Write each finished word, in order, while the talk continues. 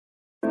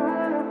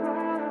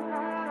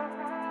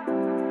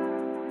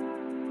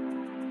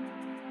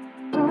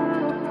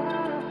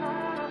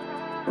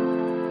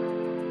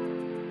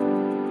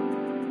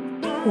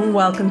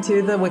Welcome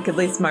to the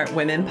Wickedly Smart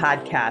Women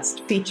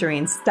podcast,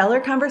 featuring stellar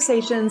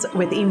conversations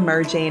with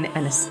emerging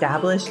and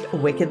established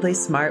wickedly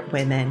smart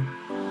women.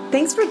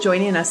 Thanks for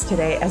joining us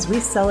today as we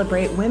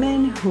celebrate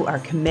women who are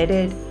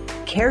committed,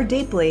 care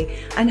deeply,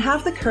 and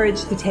have the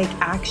courage to take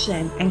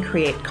action and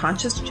create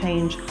conscious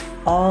change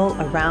all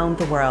around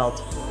the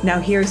world. Now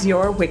here's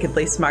your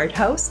wickedly smart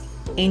host,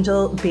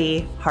 Angel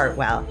B.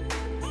 Hartwell.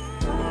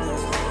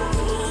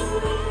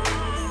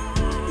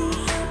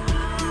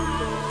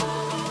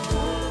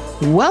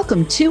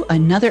 Welcome to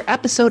another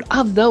episode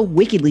of the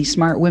Wickedly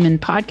Smart Women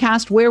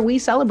podcast, where we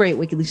celebrate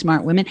wickedly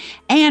smart women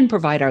and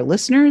provide our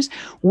listeners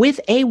with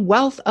a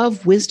wealth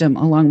of wisdom,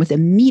 along with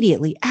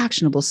immediately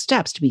actionable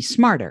steps to be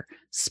smarter,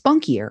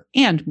 spunkier,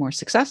 and more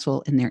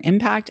successful in their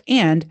impact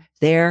and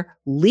their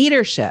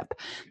leadership.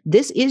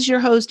 This is your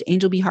host,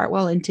 Angel B.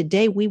 Hartwell, and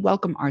today we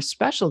welcome our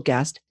special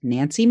guest,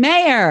 Nancy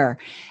Mayer.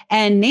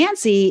 And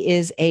Nancy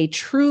is a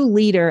true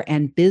leader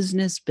and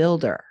business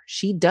builder.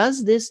 She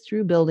does this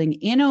through building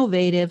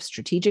innovative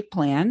strategic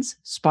plans,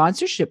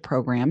 sponsorship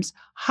programs,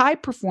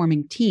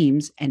 high-performing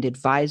teams, and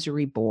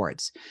advisory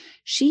boards.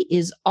 She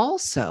is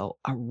also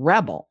a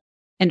rebel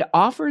and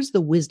offers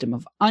the wisdom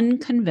of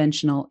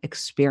unconventional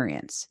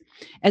experience.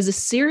 As a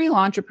serial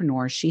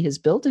entrepreneur, she has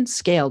built and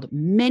scaled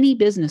many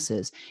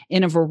businesses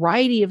in a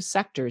variety of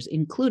sectors,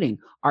 including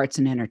arts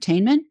and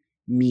entertainment,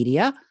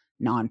 media,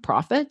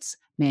 nonprofits,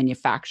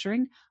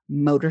 manufacturing,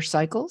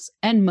 motorcycles,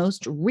 and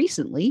most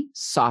recently,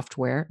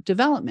 software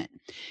development.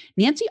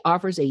 Nancy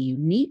offers a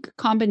unique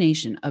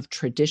combination of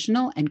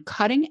traditional and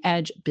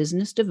cutting-edge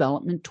business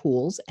development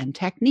tools and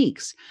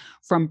techniques,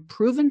 from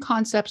proven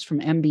concepts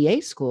from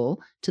MBA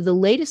school to the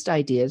latest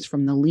ideas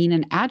from the lean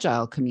and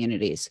agile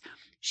communities.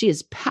 She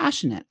is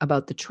passionate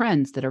about the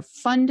trends that are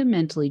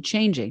fundamentally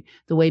changing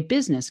the way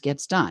business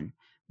gets done: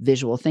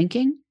 visual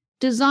thinking,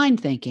 design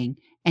thinking,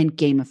 and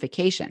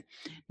gamification.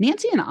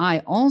 Nancy and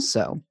I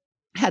also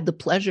had the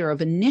pleasure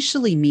of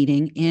initially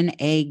meeting in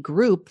a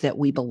group that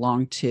we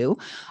belong to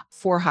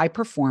for high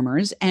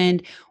performers.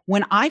 And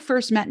when I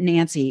first met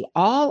Nancy,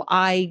 all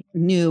I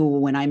knew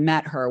when I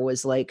met her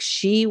was like,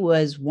 she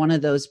was one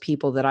of those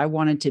people that I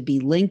wanted to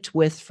be linked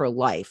with for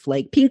life,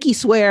 like pinky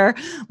swear,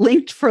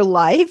 linked for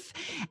life.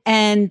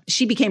 And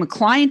she became a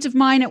client of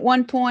mine at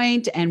one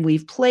point, and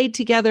we've played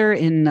together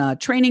in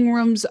training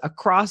rooms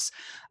across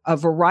a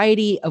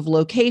variety of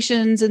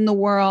locations in the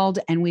world,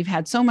 and we've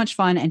had so much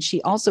fun. And she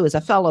also is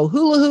a fellow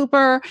hula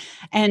hooper.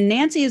 And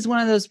Nancy is one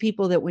of those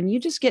people that when you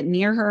just get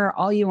near her,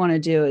 all you want to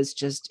do is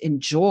just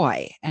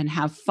enjoy and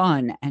have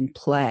fun and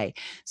play.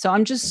 So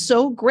I'm just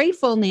so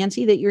grateful,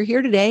 Nancy, that you're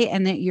here today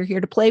and that you're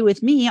here to play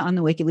with me on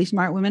the Wickedly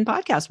Smart Women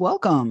podcast.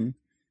 Welcome.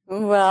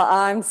 Well,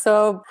 I'm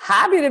so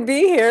happy to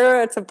be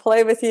here to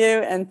play with you,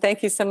 and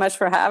thank you so much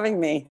for having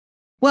me.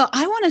 Well,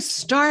 I want to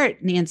start,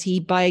 Nancy,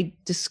 by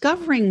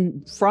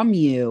discovering from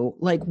you,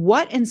 like,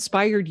 what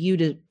inspired you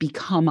to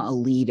become a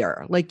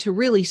leader, like to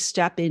really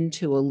step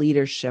into a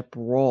leadership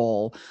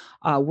role?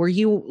 Were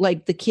you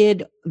like the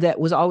kid that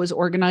was always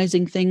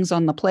organizing things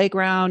on the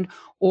playground,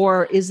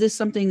 or is this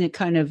something that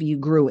kind of you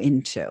grew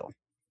into?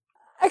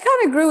 I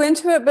kind of grew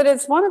into it, but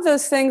it's one of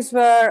those things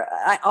where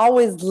I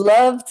always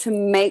love to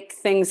make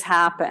things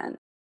happen.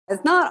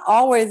 It's not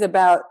always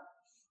about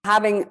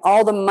having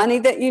all the money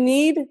that you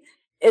need.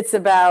 It's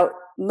about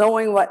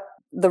knowing what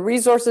the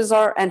resources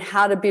are and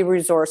how to be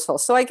resourceful.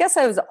 So I guess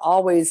I was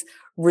always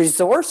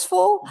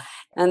resourceful,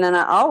 and then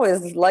I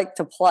always liked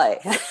to play.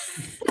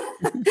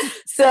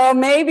 So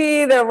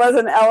maybe there was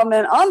an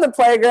element on the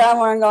playground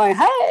where I'm going,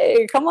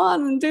 hey, come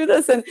on and do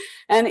this.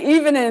 And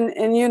even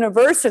in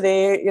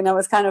university, it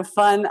was kind of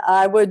fun.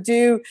 I would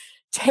do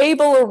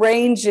table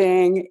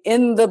arranging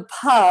in the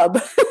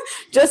pub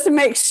just to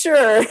make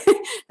sure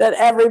that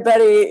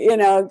everybody,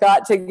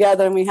 got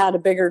together and we had a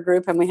bigger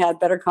group and we had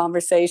better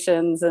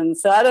conversations. And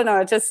so I don't know,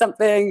 it's just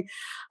something,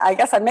 I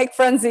guess I make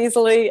friends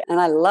easily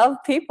and I love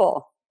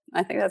people.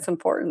 I think that's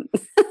important.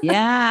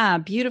 Yeah,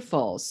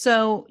 beautiful.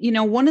 So,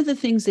 one of the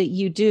things that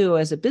you do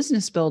as a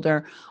business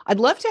builder,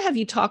 I'd love to have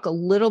you talk a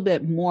little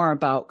bit more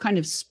about kind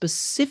of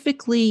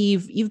specifically,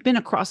 you've been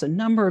across a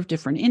number of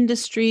different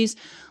industries.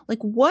 Like,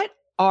 what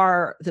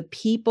are the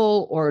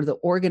people or the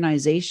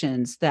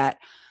organizations that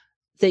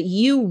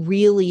you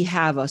really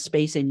have a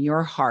space in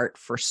your heart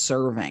for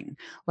serving?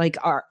 Like,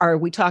 are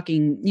we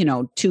talking,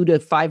 2 to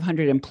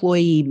 500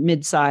 employee,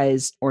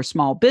 mid-sized or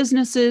small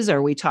businesses?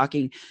 Are we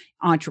talking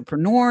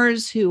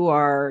entrepreneurs who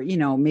are,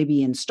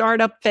 maybe in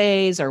startup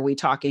phase? Are we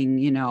talking,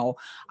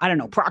 I don't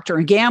know, Procter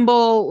and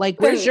Gamble? Like,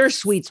 where's your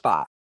sweet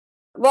spot?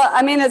 Well,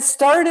 it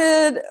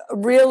started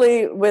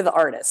really with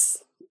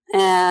artists,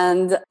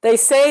 and they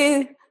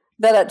say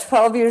that at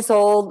 12 years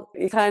old,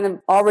 you kind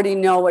of already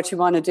know what you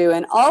want to do.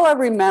 And all I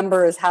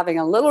remember is having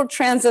a little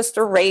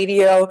transistor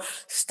radio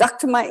stuck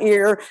to my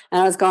ear. And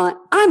I was going,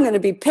 I'm going to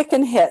be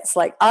picking hits.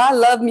 Like, I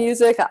love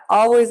music. I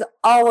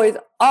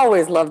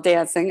always love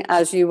dancing.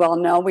 As you well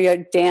know,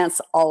 we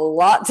dance a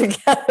lot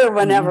together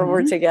whenever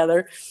we're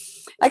together.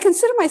 I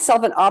consider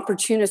myself an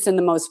opportunist in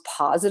the most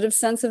positive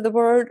sense of the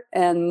word.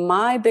 And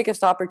my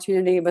biggest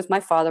opportunity was my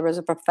father was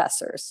a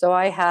professor. So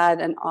I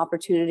had an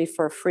opportunity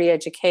for a free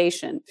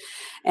education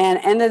and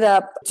ended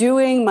up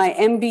doing my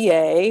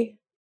MBA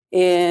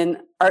in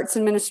arts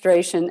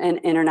administration and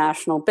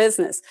international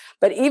business.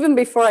 But even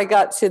before I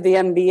got to the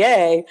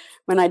MBA,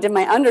 when I did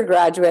my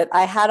undergraduate,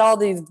 I had all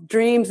these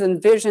dreams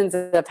and visions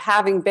of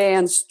having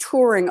bands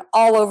touring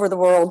all over the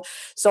world.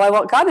 So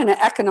I got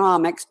into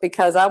economics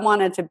because I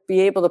wanted to be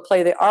able to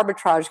play the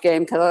arbitrage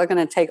game, because I was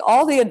going to take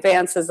all the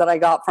advances that I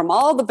got from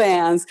all the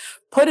bands,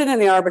 put it in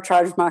the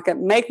arbitrage market,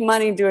 make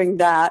money doing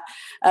that,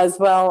 as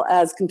well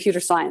as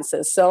computer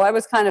sciences. So I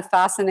was kind of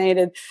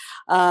fascinated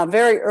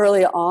very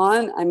early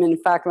on. I mean, in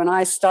fact, when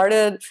I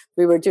started,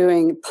 we were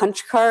doing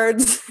punch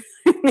cards.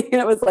 I mean,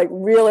 it was like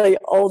really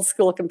old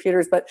school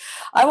computers, but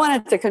I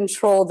wanted to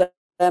control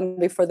them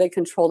before they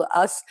controlled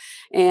us.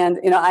 And,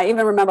 I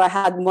even remember I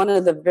had one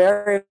of the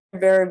very,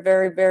 very,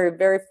 very, very,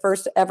 very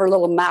first ever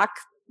little Mac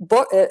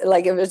book.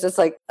 Like it was just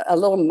like a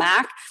little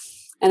Mac.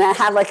 And I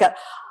had like a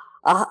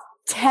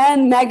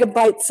 10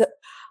 megabytes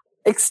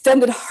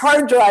extended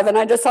hard drive, and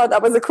I just thought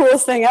that was the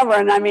coolest thing ever.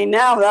 And I mean,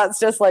 now that's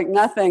just like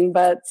nothing,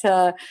 but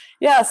so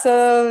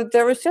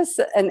there was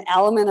just an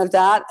element of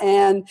that.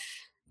 And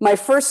my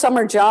first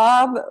summer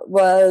job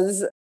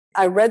was,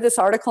 I read this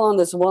article on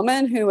this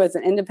woman who was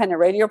an independent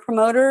radio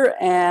promoter,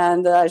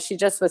 and she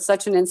just was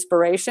such an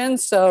inspiration.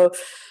 So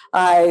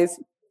I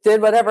did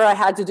whatever I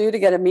had to do to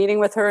get a meeting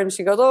with her. And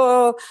she goes,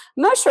 "Oh,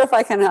 I'm not sure if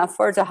I can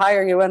afford to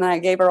hire you." And I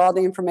gave her all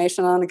the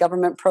information on a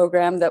government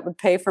program that would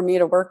pay for me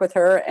to work with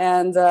her.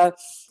 And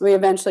we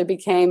eventually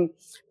became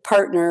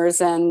partners.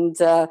 And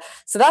so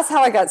that's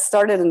how I got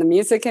started in the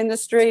music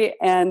industry.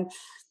 And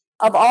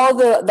of all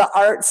the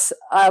arts,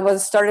 I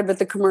was started with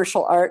the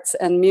commercial arts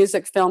and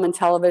music, film, and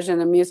television.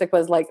 And music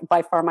was like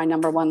by far my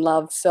number one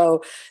love.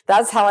 So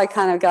that's how I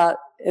kind of got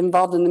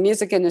involved in the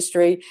music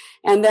industry.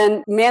 And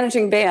then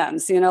managing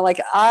bands, like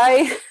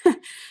I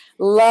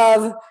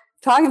love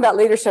talking about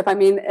leadership. I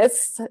mean,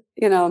 it's,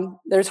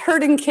 there's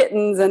herding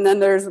kittens and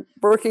then there's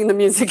working in the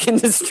music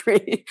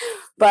industry.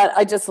 But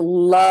I just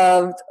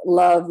love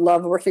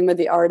working with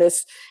the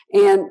artists.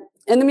 And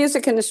in the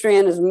music industry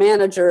and as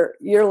manager,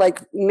 you're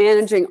like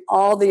managing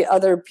all the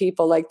other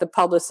people, like the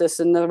publicist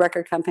and the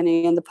record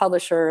company and the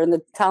publisher and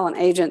the talent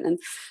agent and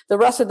the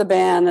rest of the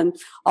band and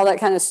all that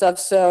kind of stuff.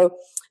 So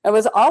it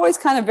was always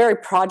kind of very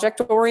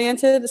project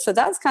oriented. So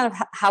that's kind of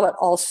how it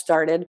all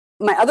started.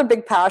 My other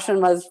big passion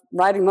was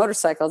riding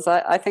motorcycles.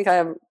 I think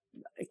I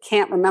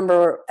can't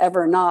remember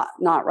ever not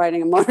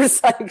riding a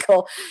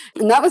motorcycle.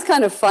 And that was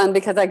kind of fun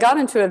because I got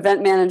into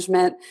event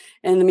management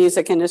in the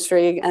music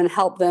industry and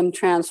helped them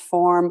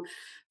transform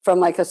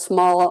from like a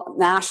small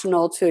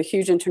national to a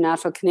huge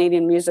international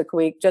Canadian Music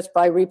Week just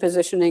by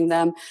repositioning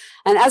them.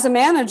 And as a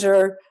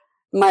manager,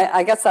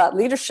 I guess that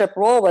leadership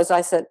role was, I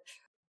said,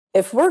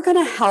 if we're going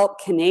to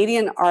help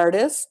Canadian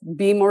artists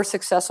be more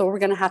successful, we're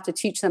going to have to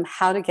teach them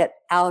how to get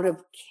out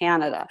of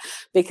Canada,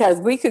 because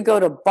we could go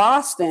to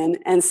Boston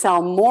and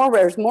sell more.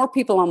 There's more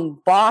people in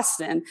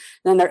Boston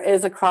than there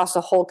is across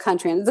the whole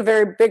country. And it's a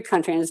very big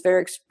country and it's very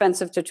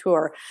expensive to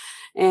tour.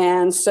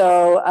 And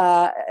so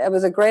it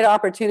was a great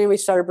opportunity. We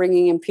started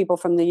bringing in people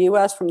from the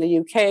US, from the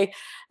UK,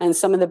 and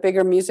some of the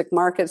bigger music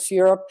markets,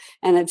 Europe,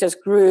 and it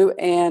just grew.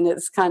 And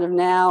it's kind of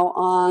now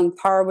on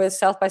par with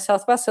South by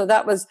Southwest. So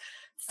that was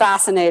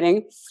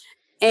fascinating.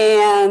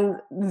 And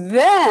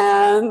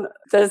then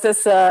there's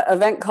this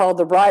event called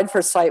the Ride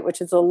for Sight,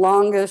 which is the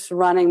longest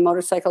running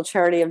motorcycle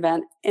charity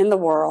event in the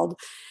world.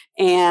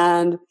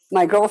 And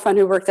my girlfriend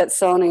who worked at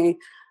Sony,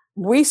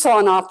 we saw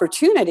an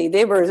opportunity.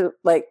 They were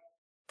like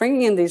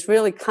bringing in these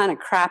really kind of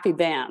crappy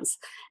bands.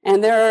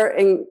 And there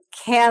in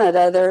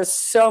Canada, there's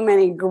so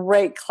many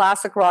great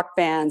classic rock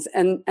bands,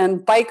 and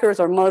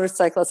bikers or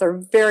motorcyclists are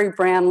very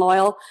brand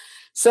loyal.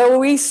 So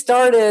we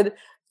started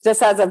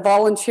just as a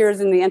volunteers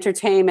in the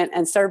entertainment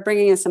and started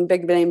bringing in some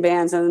big name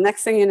bands. And the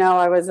next thing you know,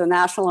 I was a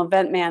national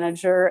event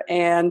manager.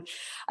 And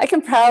I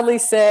can proudly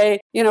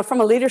say,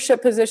 from a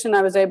leadership position,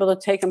 I was able to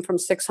take them from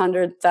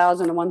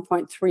 600,000 to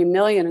 1.3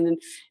 million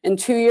in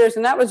 2 years.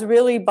 And that was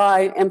really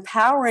by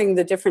empowering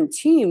the different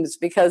teams,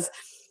 because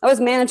I was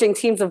managing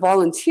teams of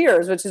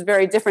volunteers, which is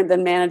very different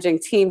than managing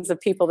teams of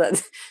people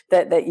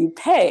that you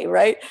pay,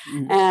 right?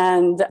 Mm-hmm.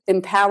 And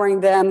empowering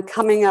them,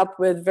 coming up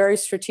with very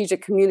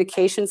strategic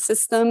communication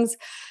systems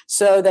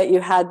so that you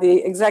had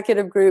the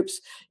executive groups,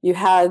 you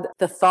had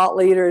the thought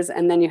leaders,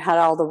 and then you had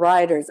all the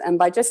riders. And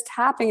by just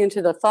tapping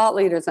into the thought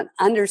leaders and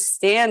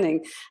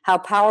understanding how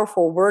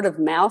powerful word of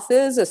mouth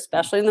is,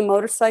 especially in the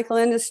motorcycle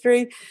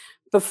industry,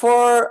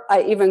 before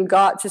I even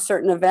got to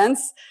certain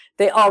events,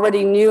 they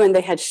already knew and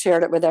they had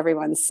shared it with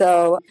everyone.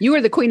 So you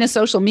were the queen of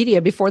social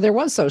media before there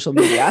was social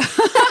media.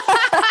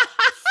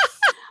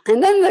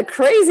 And then the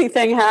crazy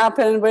thing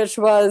happened, which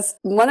was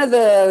one of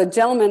the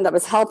gentlemen that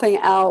was helping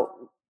out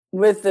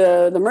with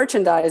the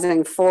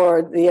merchandising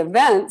for the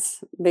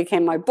events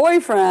became my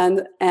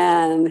boyfriend,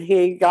 and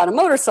he got a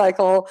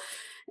motorcycle.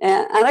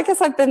 And I guess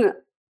I've been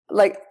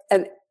like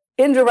an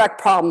indirect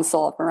problem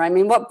solver. I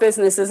mean, what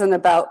business isn't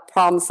about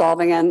problem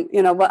solving? And,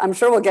 I'm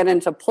sure we'll get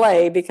into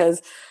play,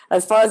 because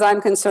as far as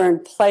I'm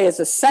concerned, play is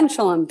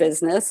essential in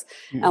business.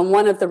 And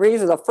one of the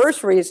reasons, the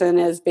first reason,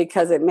 is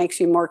because it makes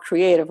you more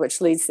creative,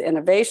 which leads to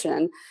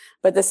innovation.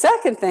 But the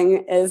second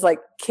thing is, like,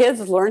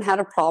 kids learn how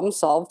to problem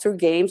solve through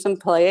games and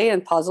play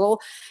and puzzle.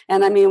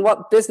 And I mean,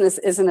 what business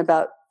isn't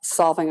about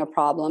solving a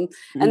problem?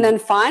 And then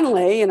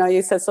finally,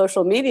 you said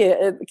social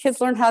media,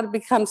 kids learn how to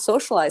become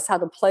socialized, how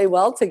to play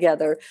well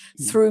together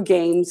through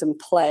games and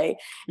play.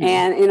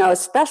 And,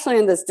 especially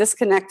in this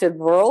disconnected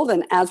world,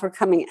 and as we're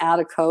coming out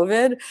of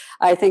COVID,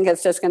 I think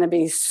it's just going to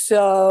be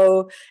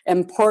so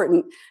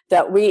important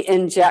that we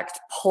inject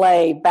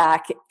play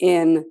back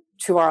in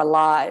to our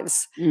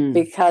lives,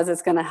 because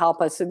it's going to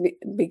help us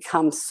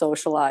become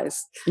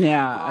socialized.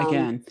 Yeah,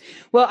 again.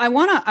 Well, I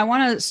want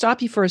to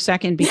stop you for a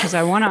second, because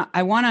I want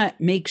to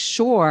make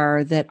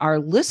sure that our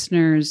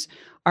listeners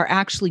are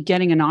actually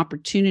getting an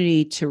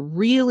opportunity to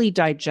really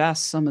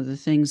digest some of the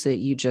things that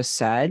you just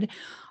said.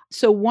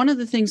 So one of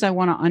the things I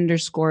want to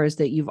underscore is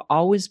that you've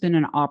always been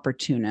an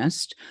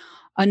opportunist.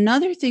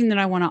 Another thing that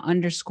I want to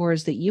underscore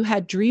is that you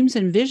had dreams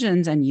and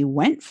visions and you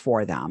went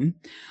for them.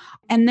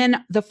 And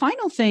then the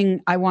final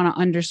thing I want to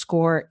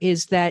underscore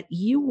is that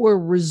you were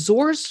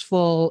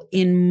resourceful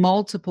in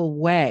multiple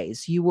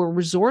ways. You were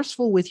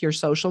resourceful with your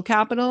social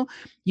capital.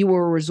 You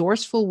were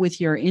resourceful with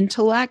your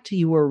intellect.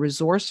 You were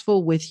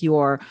resourceful with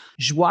your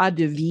joie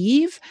de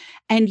vivre.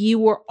 And you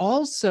were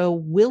also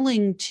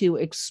willing to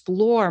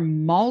explore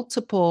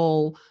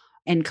multiple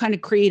and kind of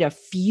create a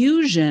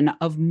fusion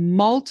of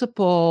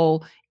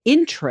multiple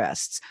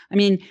interests. I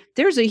mean,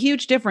 there's a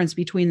huge difference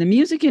between the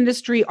music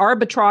industry,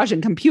 arbitrage,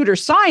 and computer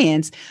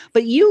science,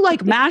 but you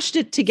like mashed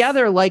it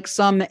together like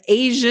some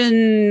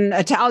Asian,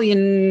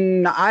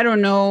 Italian,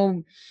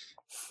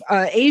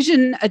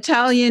 Asian,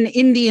 Italian,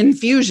 Indian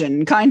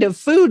fusion kind of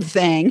food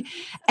thing,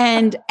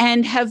 and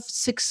have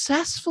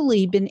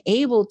successfully been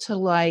able to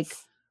like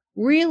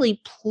really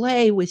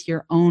play with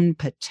your own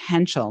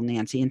potential,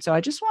 Nancy. And so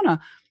I just want to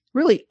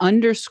really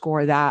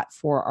underscore that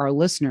for our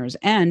listeners.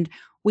 And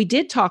we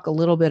did talk a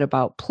little bit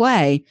about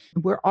play.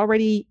 We're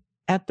already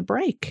at the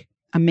break,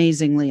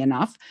 amazingly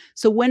enough.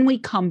 So when we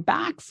come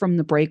back from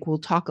the break, we'll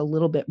talk a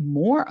little bit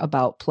more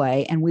about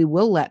play, and we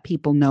will let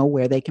people know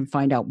where they can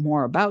find out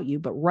more about you.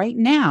 But right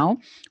now,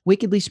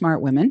 Wickedly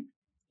Smart Women,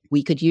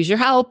 we could use your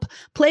help.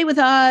 Play with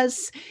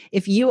us.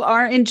 If you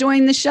are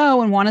enjoying the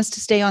show and want us to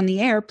stay on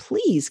the air,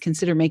 please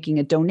consider making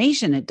a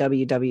donation at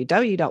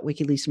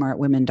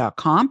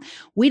www.wickedlysmartwomen.com.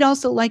 We'd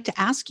also like to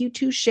ask you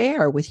to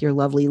share with your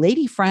lovely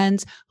lady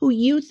friends who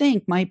you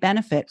think might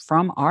benefit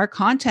from our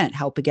content.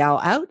 Help a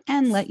gal out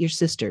and let your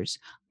sisters,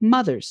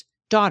 mothers,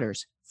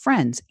 daughters,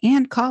 friends,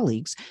 and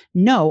colleagues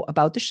know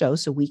about the show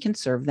so we can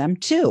serve them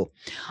too.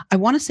 I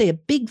want to say a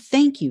big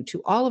thank you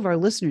to all of our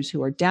listeners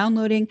who are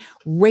downloading,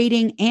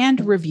 rating,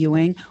 and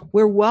reviewing.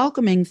 We're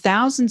welcoming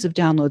thousands of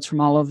downloads from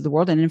all over the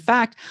world. And in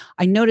fact,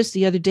 I noticed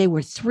the other day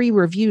we're 3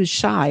 reviews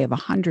shy of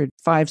 100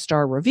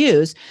 5-star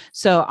reviews.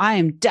 So I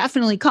am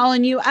definitely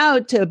calling you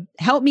out to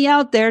help me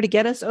out there to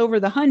get us over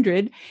the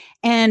 100.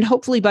 And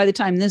hopefully by the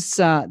time this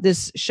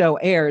show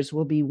airs,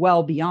 we'll be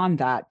well beyond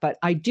that. But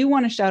I do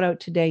want to shout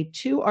out today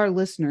to our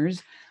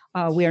listeners.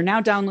 We are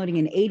now downloading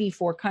in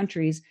 84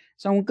 countries.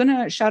 So I'm going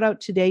to shout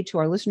out today to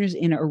our listeners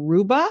in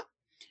Aruba,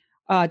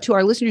 to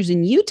our listeners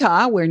in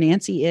Utah, where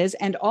Nancy is,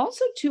 and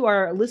also to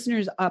our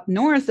listeners up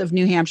north of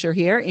New Hampshire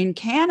here in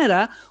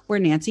Canada, where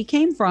Nancy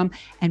came from.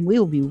 And we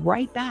will be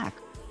right back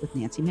with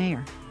Nancy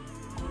Mayer.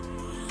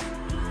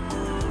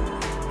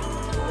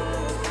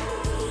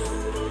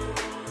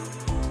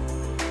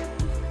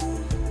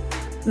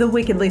 The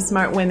Wickedly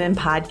Smart Women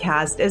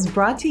podcast is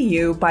brought to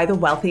you by the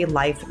Wealthy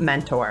Life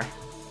Mentor.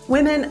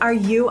 Women, are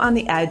you on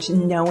the edge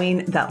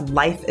knowing that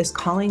life is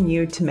calling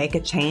you to make a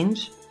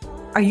change?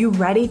 Are you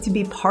ready to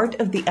be part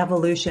of the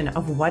evolution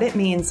of what it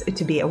means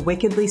to be a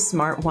wickedly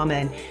smart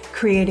woman,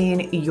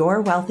 creating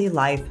your wealthy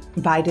life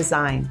by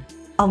design?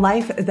 A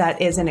life that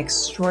is an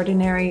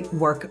extraordinary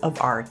work of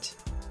art.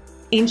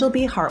 Angel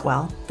B.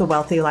 Hartwell, the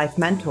Wealthy Life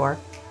Mentor,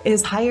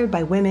 is hired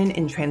by women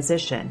in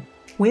transition.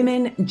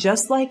 Women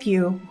just like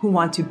you who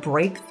want to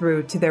break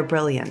through to their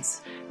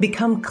brilliance,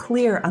 become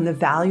clear on the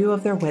value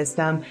of their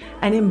wisdom,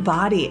 and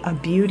embody a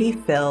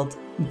beauty-filled,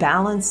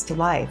 balanced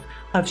life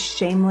of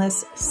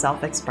shameless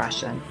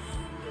self-expression.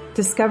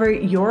 Discover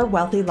your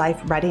wealthy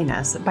life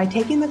readiness by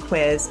taking the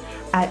quiz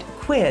at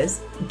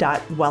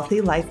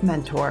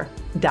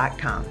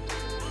quiz.wealthylifementor.com.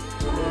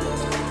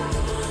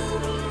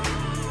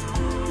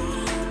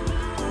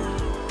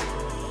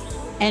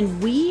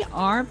 And we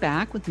are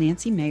back with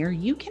Nancy Mayer.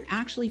 You can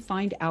actually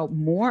find out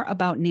more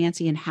about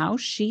Nancy and how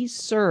she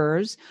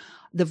serves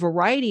the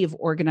variety of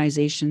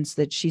organizations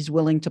that she's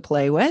willing to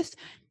play with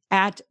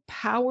at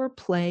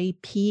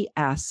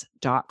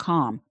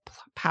powerplayps.com.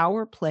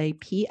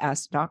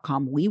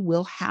 Powerplayps.com. We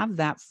will have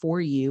that for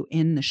you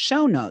in the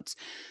show notes.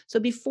 So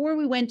before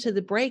we went to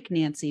the break,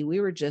 Nancy, we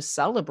were just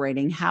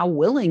celebrating how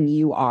willing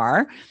you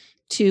are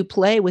to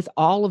play with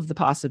all of the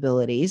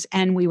possibilities.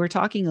 And we were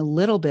talking a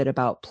little bit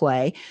about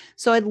play.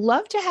 So I'd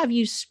love to have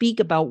you speak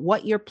about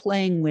what you're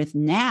playing with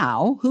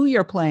now, who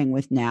you're playing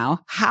with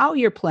now, how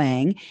you're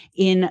playing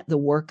in the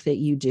work that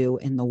you do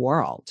in the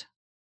world.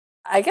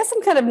 I guess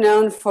I'm kind of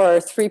known for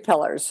 3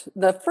 pillars.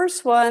 The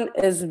first one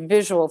is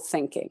visual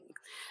thinking.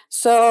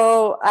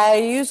 So I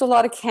use a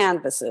lot of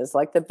canvases,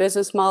 like the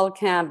business model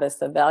canvas,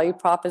 the value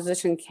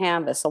proposition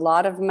canvas, a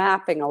lot of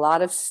mapping, a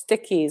lot of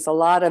stickies, a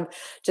lot of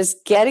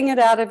just getting it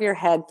out of your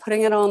head,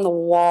 putting it on the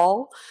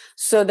wall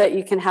so that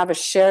you can have a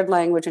shared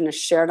language and a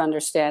shared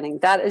understanding.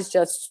 That is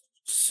just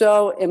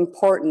so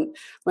important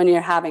when you're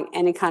having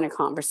any kind of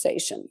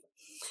conversation.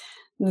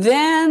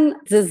 Then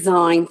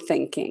design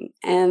thinking.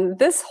 And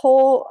this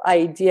whole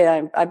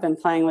idea, I've been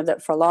playing with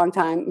it for a long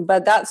time,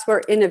 but that's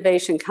where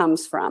innovation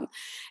comes from.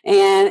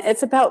 And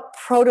it's about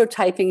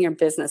prototyping your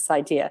business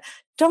idea.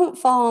 Don't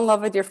fall in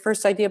love with your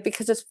first idea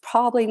because it's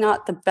probably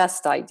not the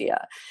best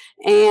idea.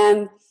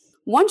 And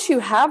once you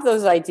have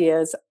those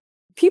ideas,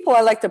 people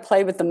I like to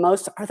play with the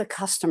most are the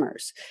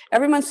customers.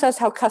 Everyone says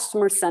how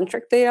customer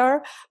centric they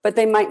are, but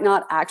they might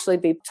not actually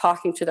be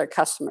talking to their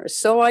customers.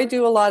 So I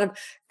do a lot of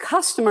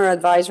customer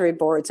advisory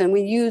boards, and we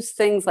use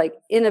things like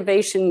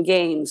innovation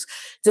games,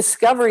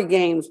 discovery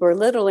games, where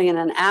literally in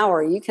an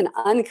hour you can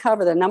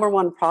uncover the number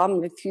one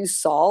problem if you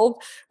solve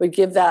would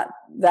give that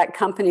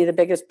company the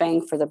biggest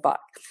bang for the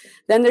buck.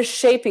 Then there's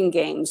shaping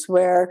games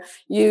where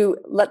you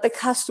let the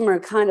customer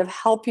kind of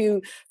help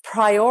you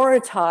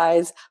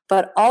prioritize,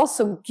 but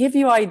also give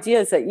you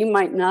ideas that you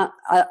might not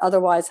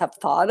otherwise have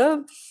thought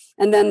of.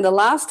 And then the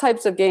last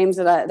types of games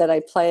that I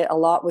play a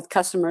lot with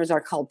customers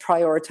are called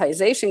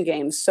prioritization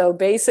games. So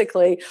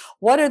basically,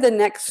 what are the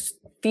next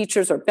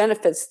features or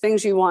benefits,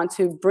 things you want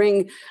to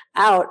bring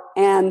out,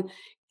 and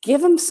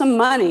give them some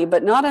money,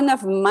 but not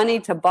enough money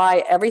to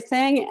buy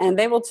everything, and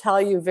they will tell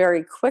you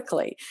very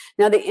quickly.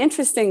 Now, the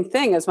interesting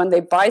thing is when they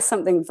buy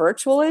something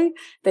virtually,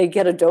 they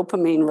get a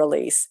dopamine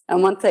release.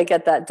 And once they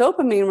get that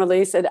dopamine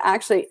release, it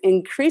actually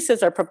increases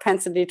their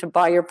propensity to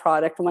buy your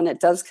product when it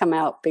does come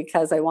out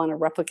because they want to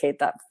replicate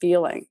that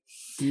feeling.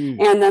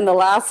 And then the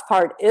last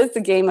part is the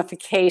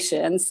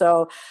gamification.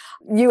 So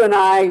you and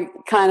I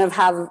kind of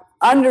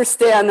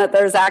understand that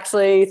there's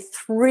actually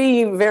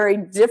 3 very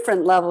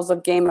different levels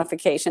of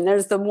gamification.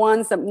 There's the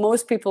ones that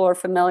most people are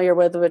familiar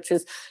with, which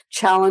is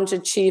challenge,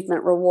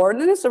 achievement, reward,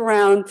 and it's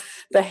around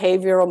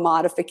behavioral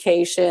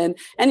modification.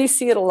 And you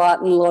see it a lot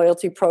in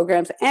loyalty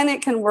programs, and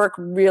it can work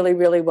really,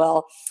 really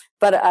well.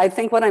 But I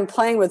think what I'm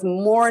playing with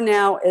more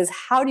now is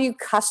how do you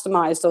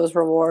customize those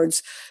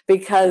rewards,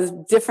 because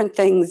different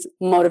things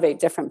motivate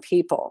different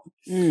people,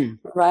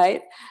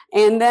 right?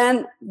 And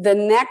then the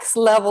next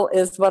level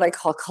is what I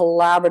call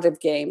collaborative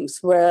games,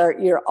 where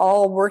you're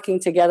all working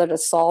together to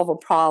solve a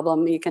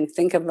problem. You can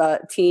think of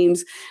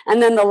teams.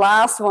 And then the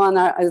last one,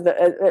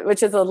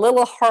 which is a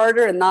little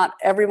harder and not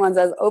everyone's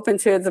as open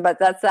to it, but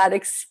that's that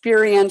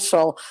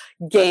experiential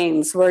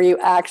games where you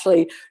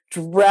actually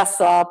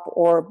dress up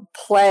or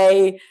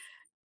play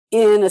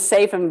in a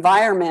safe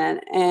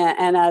environment.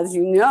 And as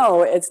you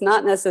know, it's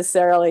not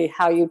necessarily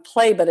how you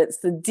play, but it's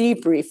the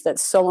debrief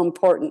that's so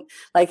important.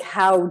 Like,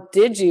 how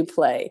did you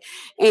play?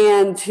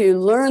 And to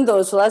learn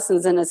those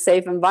lessons in a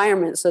safe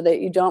environment so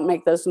that you don't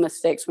make those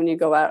mistakes when you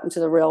go out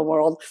into the real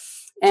world.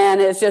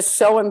 And it's just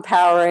so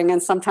empowering.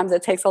 And sometimes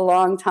it takes a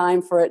long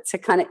time for it to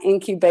kind of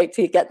incubate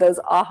to get those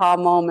aha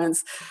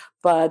moments.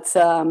 But,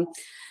 on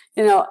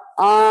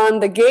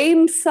the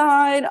game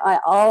side,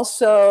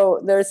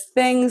 there's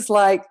things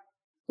like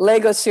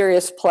Lego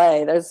Serious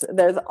Play.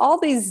 There's all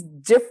these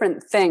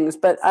different things,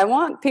 but I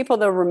want people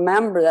to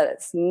remember that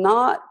it's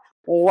not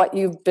what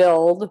you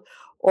build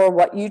or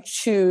what you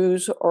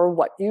choose or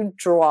what you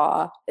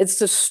draw. It's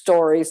the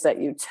stories that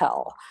you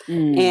tell.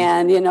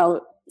 And,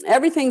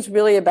 everything's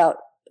really about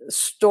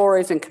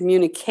stories and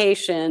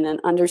communication and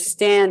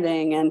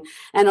understanding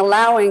and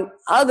allowing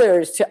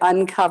others to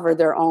uncover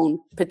their own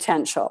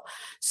potential.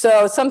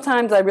 So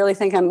sometimes I really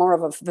think I'm more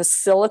of a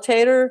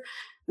facilitator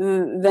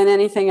than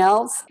anything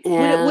else.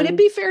 And would it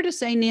be fair to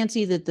say,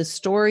 Nancy, that the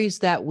stories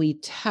that we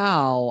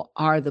tell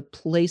are the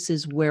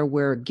places where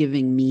we're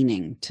giving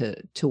meaning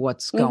to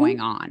what's going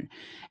on?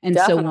 And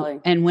definitely.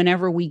 And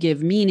whenever we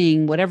give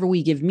meaning, whatever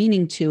we give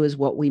meaning to is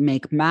what we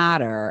make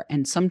matter.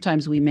 And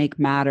sometimes we make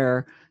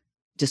matter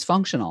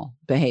dysfunctional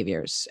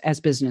behaviors as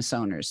business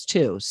owners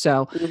too.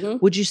 So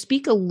would you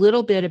speak a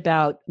little bit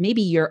about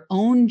maybe your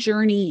own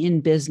journey in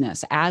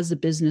business as a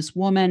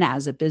businesswoman,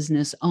 as a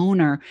business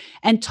owner,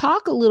 and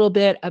talk a little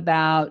bit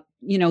about,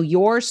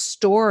 your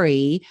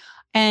story,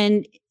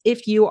 and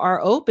if you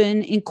are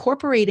open,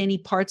 incorporate any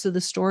parts of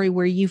the story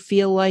where you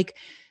feel like,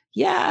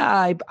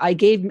 yeah,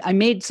 I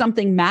made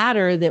something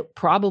matter that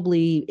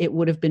probably it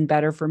would have been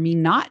better for me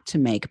not to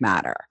make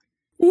matter.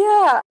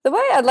 Yeah, the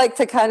way I'd like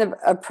to kind of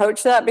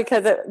approach that,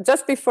 because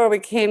just before we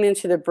came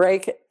into the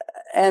break,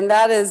 and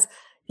that is,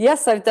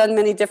 yes, I've done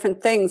many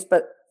different things,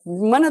 but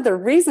one of the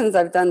reasons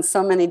I've done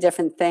so many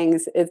different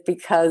things is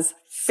because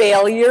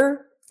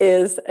failure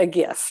is a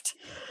gift.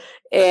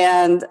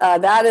 And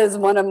that is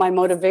one of my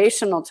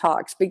motivational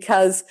talks,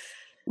 because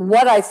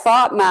what I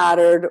thought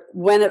mattered,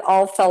 when it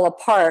all fell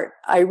apart,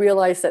 I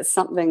realized that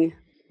something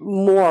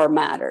more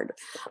mattered.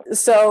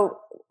 So,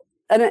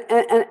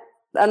 and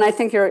I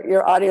think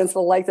your audience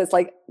will like this.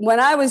 Like when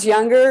I was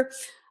younger,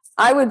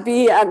 I would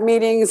be at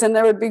meetings and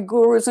there would be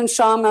gurus and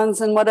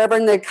shamans and whatever,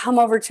 and they'd come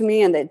over to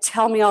me and they'd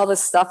tell me all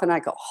this stuff. And I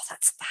go, oh,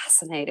 that's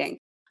fascinating.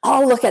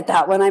 I'll look at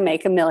that when I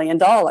make $1 million.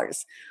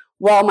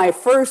 Well, my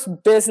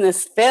first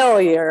business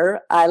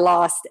failure, I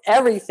lost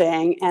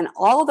everything, and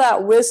all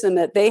that wisdom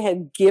that they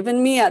had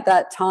given me at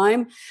that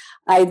time,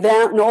 I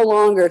then no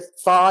longer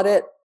thought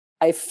it,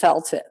 I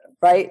felt it,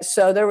 right?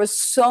 So there was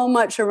so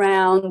much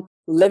around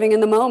living in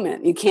the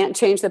moment. You can't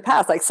change the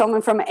past. Like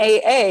someone from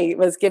AA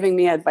was giving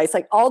me advice.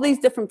 Like all these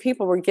different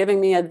people were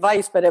giving me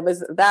advice, but it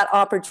was that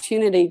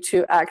opportunity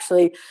to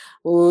actually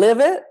live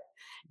it.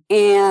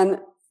 And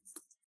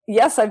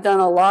yes, I've done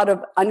a lot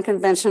of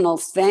unconventional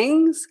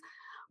things,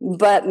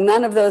 but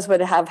none of those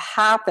would have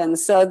happened.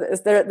 So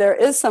there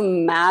is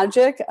some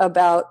magic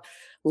about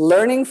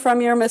learning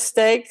from your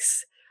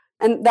mistakes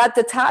and that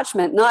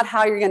detachment, not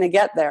how you're going to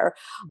get there.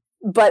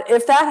 But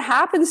if that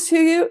happens to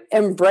you,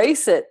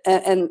 embrace it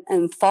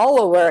and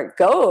follow where it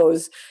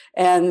goes,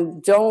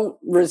 and don't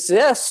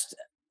resist,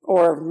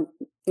 or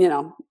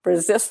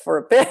resist for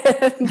a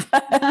bit.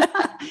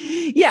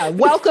 Yeah,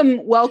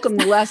 welcome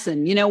the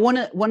lesson.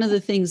 One of the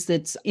things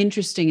that's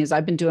interesting is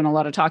I've been doing a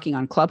lot of talking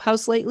on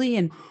Clubhouse lately,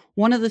 and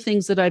one of the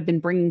things that I've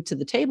been bringing to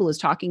the table is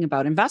talking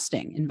about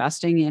investing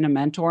in a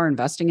mentor,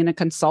 investing in a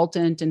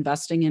consultant,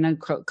 investing in a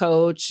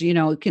coach.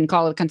 You can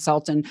call it a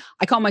consultant.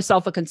 I call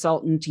myself a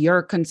consultant. You're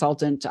a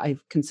consultant. I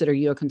consider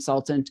you a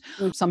consultant.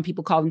 Some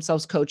people call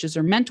themselves coaches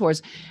or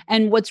mentors.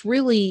 And what's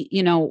really,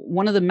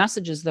 one of the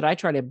messages that I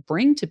try to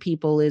bring to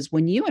people is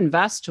when you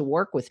invest to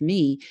work with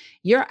me,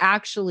 you're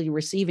actually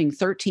receiving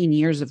 13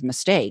 years of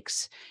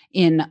mistakes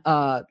in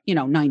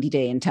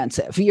 90-day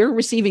intensive. You're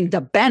receiving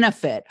the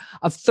benefit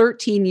of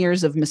 13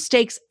 years of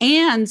mistakes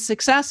and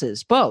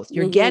successes, both.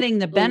 You're getting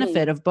the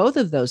benefit of both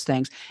of those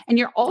things. And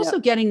you're also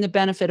getting the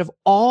benefit of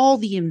all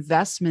the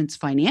investments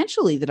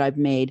financially that I've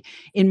made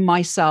in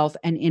myself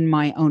and in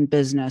my own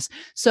business.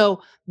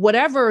 So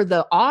whatever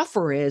the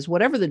offer is,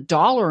 whatever the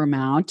dollar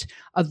amount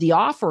of the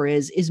offer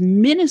is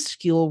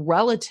minuscule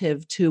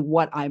relative to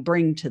what I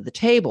bring to the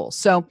table.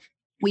 So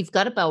we've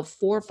got about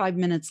 4 or 5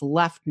 minutes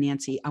left,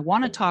 Nancy. I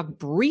want to talk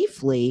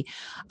briefly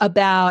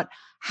about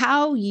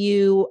how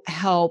you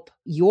help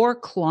your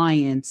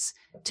clients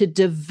to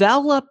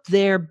develop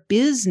their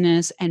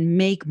business and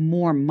make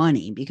more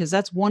money, because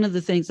that's one of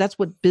the things, that's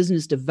what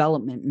business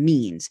development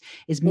means,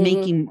 is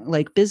making,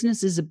 like,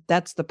 business is,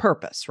 that's the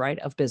purpose, right,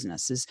 of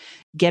business, is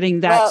getting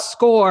that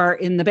score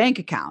in the bank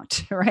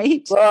account,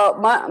 right? Well,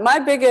 my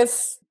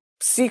biggest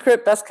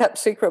secret, best kept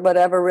secret,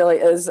 whatever, really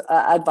is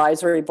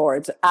advisory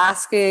boards,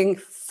 asking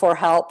for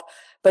help,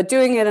 but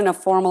doing it in a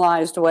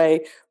formalized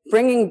way,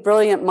 bringing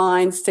brilliant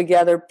minds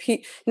together,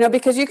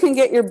 because you can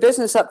get your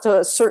business up to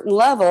a certain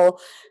level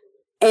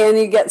and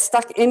you get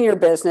stuck in your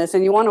business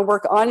and you want to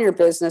work on your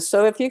business.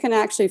 So if you can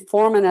actually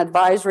form an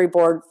advisory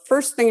board,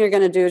 first thing you're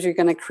going to do is you're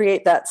going to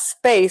create that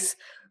space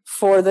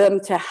for them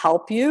to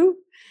help you.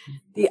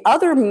 The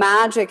other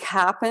magic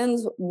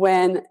happens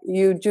when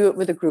you do it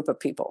with a group of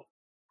people.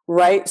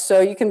 Right.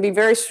 So you can be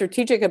very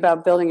strategic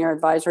about building your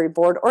advisory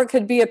board, or it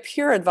could be a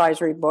peer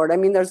advisory board. I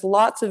mean, there's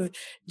lots of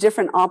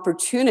different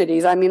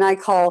opportunities. I mean, I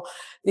call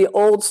the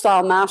old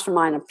style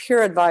mastermind a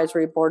peer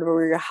advisory board where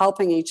we're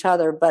helping each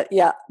other. But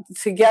yeah,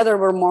 together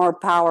we're more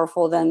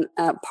powerful than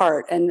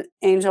apart. And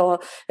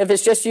Angel, if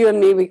it's just you and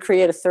me, we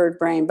create a third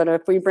brain. But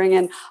if we bring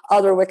in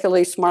other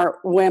wickedly smart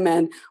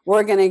women,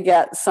 we're going to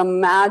get some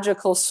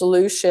magical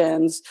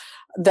solutions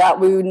that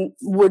we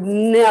would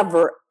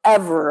never,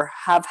 ever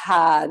have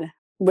had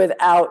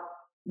without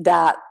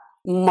that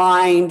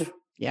mind.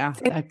 Yeah,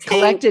 that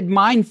collected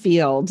mind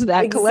field,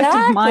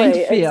 collective mind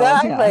field.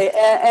 Exactly.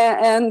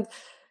 Yeah.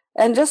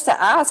 And just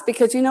to ask,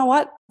 because you know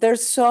what?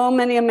 There's so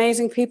many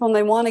amazing people and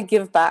they want to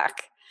give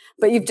back,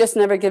 but you've just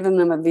never given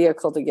them a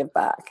vehicle to give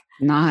back.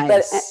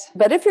 Nice.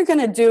 But if you're going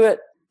to do it,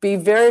 be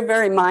very,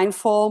 very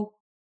mindful.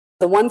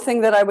 The one thing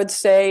that I would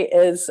say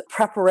is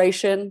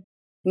preparation.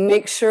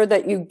 Make sure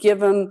that you give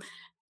them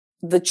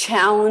the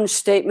challenge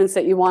statements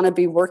that you want to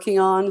be working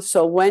on.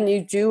 So when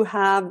you do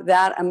have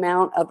that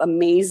amount of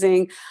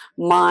amazing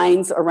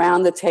minds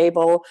around the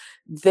table,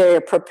 they're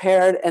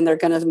prepared and they're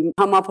going to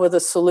come up with a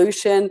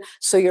solution.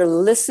 So you're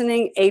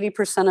listening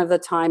 80% of the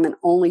time and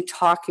only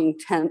talking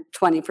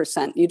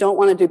 20%. You don't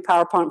want to do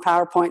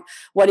PowerPoint.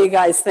 What do you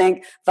guys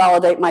think?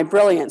 Validate my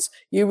brilliance.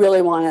 You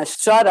really want to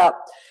shut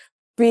up,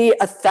 be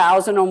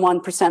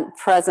 1,001%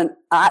 present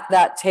at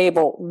that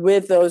table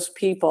with those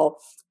people,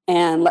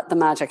 and let the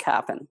magic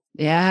happen.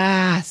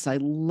 Yes, I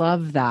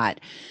love that.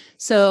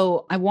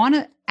 So I want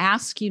to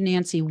ask you,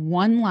 Nancy,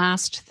 one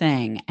last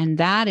thing, and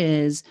that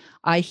is,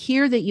 I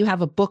hear that you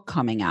have a book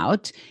coming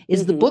out.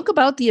 Is the book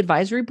about the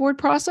advisory board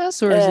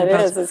process, or is it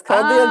about? It is. It's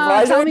called the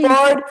Advisory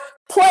Board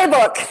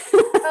Playbook.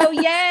 Oh,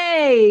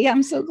 yay.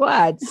 I'm so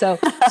glad. So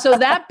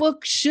that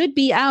book should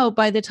be out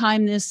by the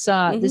time this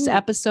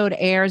episode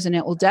airs, and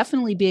it will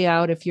definitely be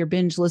out if you're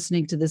binge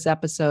listening to this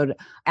episode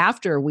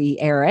after we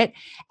air it.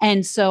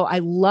 And so I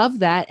love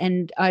that.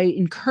 And I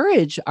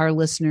encourage our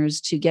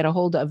listeners to get a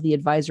hold of the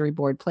Advisory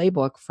Board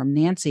Playbook from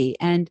Nancy.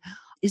 And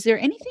is there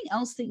anything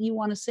else that you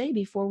want to say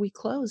before we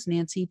close,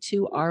 Nancy,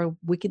 to our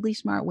Wickedly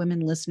Smart Women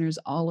listeners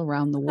all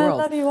around the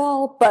world? I love you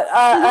all, but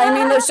I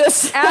mean, it's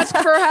just ask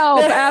for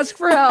help, ask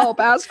for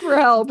help, ask for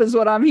help is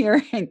what I'm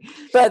hearing.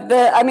 But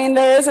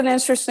there is an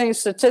interesting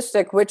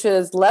statistic, which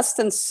is less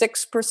than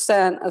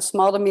 6% of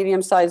small to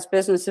medium-sized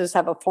businesses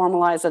have a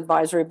formalized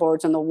advisory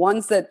boards, and the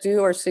ones that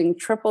do are seeing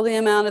triple the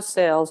amount of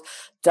sales,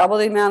 double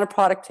the amount of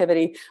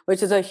productivity,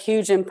 which is a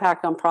huge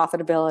impact on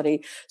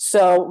profitability.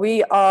 So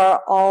we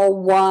are all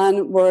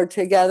one. We're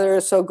together.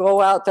 So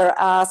go out there,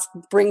 ask,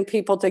 bring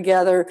people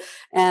together,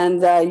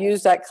 and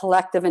use that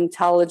collective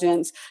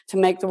intelligence to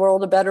make the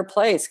world a better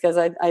place. Because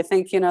I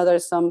think,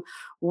 there's some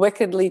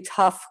wickedly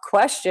tough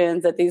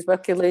questions that these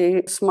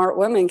wickedly smart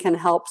women can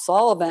help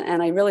solve.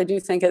 And I really do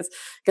think it's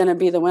going to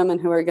be the women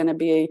who are going to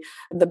be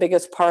the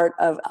biggest part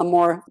of a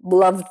more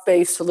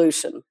love-based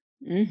solution.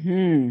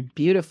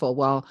 Beautiful.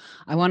 Well,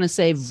 I want to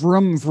say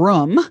vroom,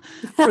 vroom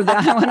for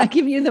that. I want to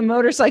give you the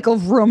motorcycle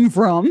vroom,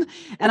 vroom.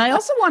 And I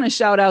also want to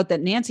shout out that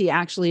Nancy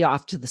actually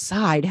off to the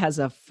side has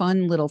a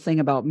fun little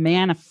thing about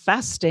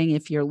manifesting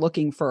if you're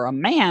looking for a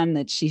man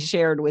that she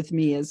shared with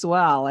me as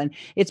well. And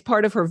it's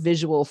part of her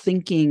visual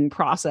thinking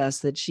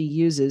process that she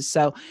uses.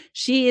 So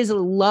she is a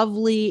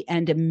lovely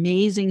and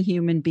amazing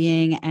human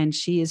being, and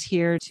she is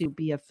here to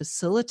be a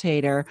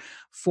facilitator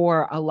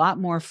for a lot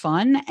more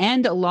fun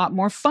and a lot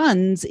more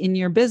funds in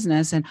your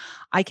business. And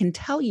I can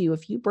tell you,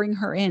 if you bring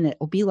her in, it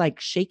will be like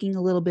shaking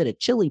a little bit of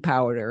chili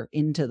powder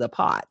into the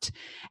pot.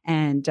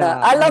 And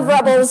I love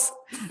rebels.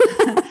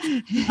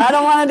 I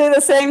don't want to do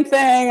the same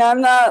thing. I'm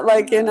not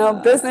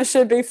business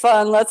should be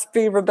fun. Let's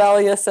be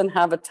rebellious and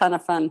have a ton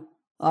of fun.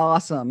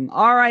 Awesome.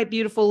 All right,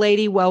 beautiful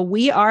lady. Well,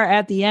 we are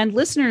at the end.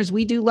 Listeners,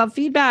 we do love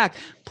feedback.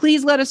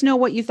 Please let us know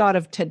what you thought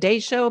of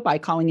today's show by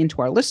calling into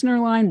our listener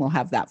line. We'll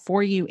have that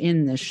for you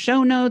in the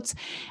show notes.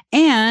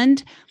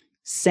 And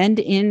send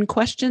in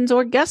questions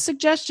or guest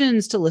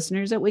suggestions to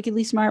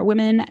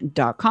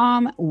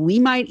listeners@wickedlysmartwomen.com. We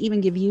might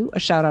even give you a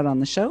shout out on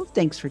the show.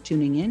 Thanks for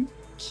tuning in.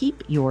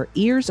 Keep your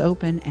ears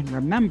open, and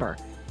remember,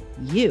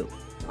 you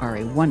are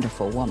a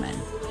wonderful woman.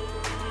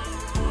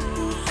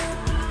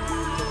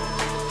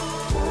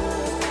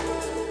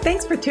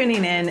 Thanks for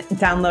tuning in,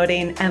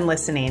 downloading, and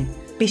listening.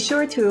 Be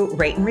sure to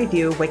rate and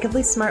review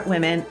Wickedly Smart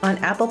Women on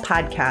Apple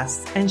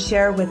Podcasts and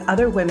share with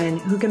other women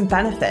who can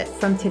benefit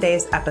from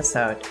today's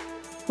episode.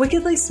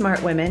 Wickedly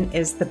Smart Women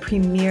is the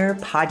premier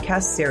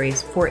podcast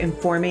series for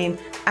informing,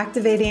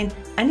 activating,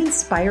 and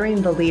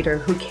inspiring the leader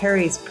who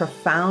carries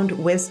profound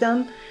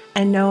wisdom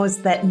and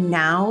knows that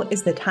now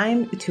is the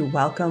time to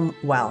welcome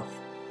wealth.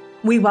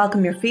 We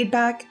welcome your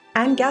feedback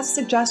and guest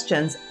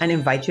suggestions and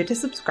invite you to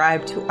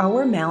subscribe to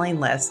our mailing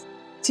list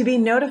to be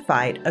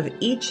notified of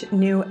each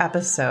new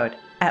episode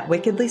at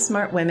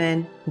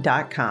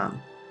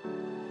wickedlysmartwomen.com.